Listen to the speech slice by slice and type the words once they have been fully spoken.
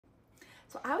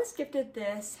So I was gifted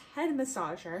this head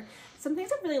massager. Some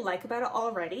things I really like about it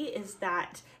already is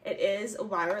that it is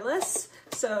wireless,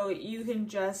 so you can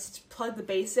just plug the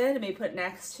base in and maybe put it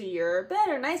next to your bed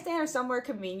or nightstand or somewhere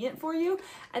convenient for you,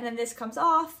 and then this comes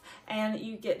off and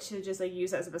you get to just like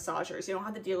use it as a massager. So you don't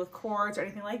have to deal with cords or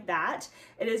anything like that.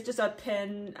 It is just a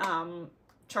pin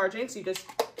charging, so you just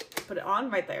put it on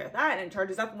right there, that, and it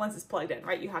charges up once it's plugged in,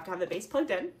 right? You have to have the base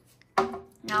plugged in.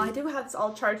 Now I do have this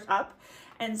all charged up,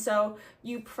 and so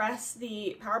you press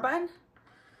the power button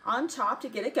on top to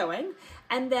get it going,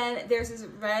 and then there's this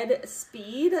red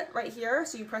speed right here,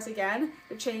 so you press again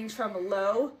to change from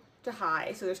low to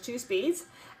high. So there's 2 speeds,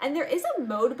 and there is a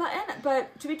mode button,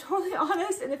 but to be totally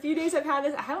honest, in the few days I've had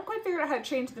this, I haven't quite figured out how to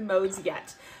change the modes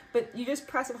yet. But you just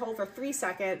press and hold for 3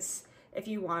 seconds if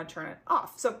you want to turn it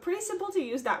off. So pretty simple to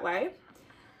use that way.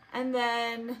 And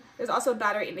then there's also a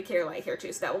battery indicator light here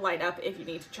too, so that will light up if you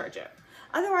need to charge it.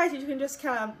 Otherwise, you can just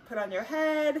kind of put on your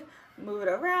head, move it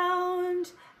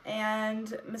around,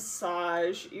 and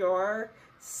massage your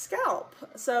scalp.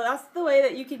 So that's the way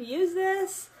that you can use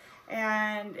this.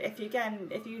 And if you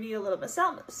need a little bit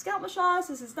of scalp massage,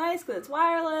 this is nice because it's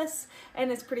wireless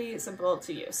and it's pretty simple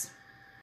to use.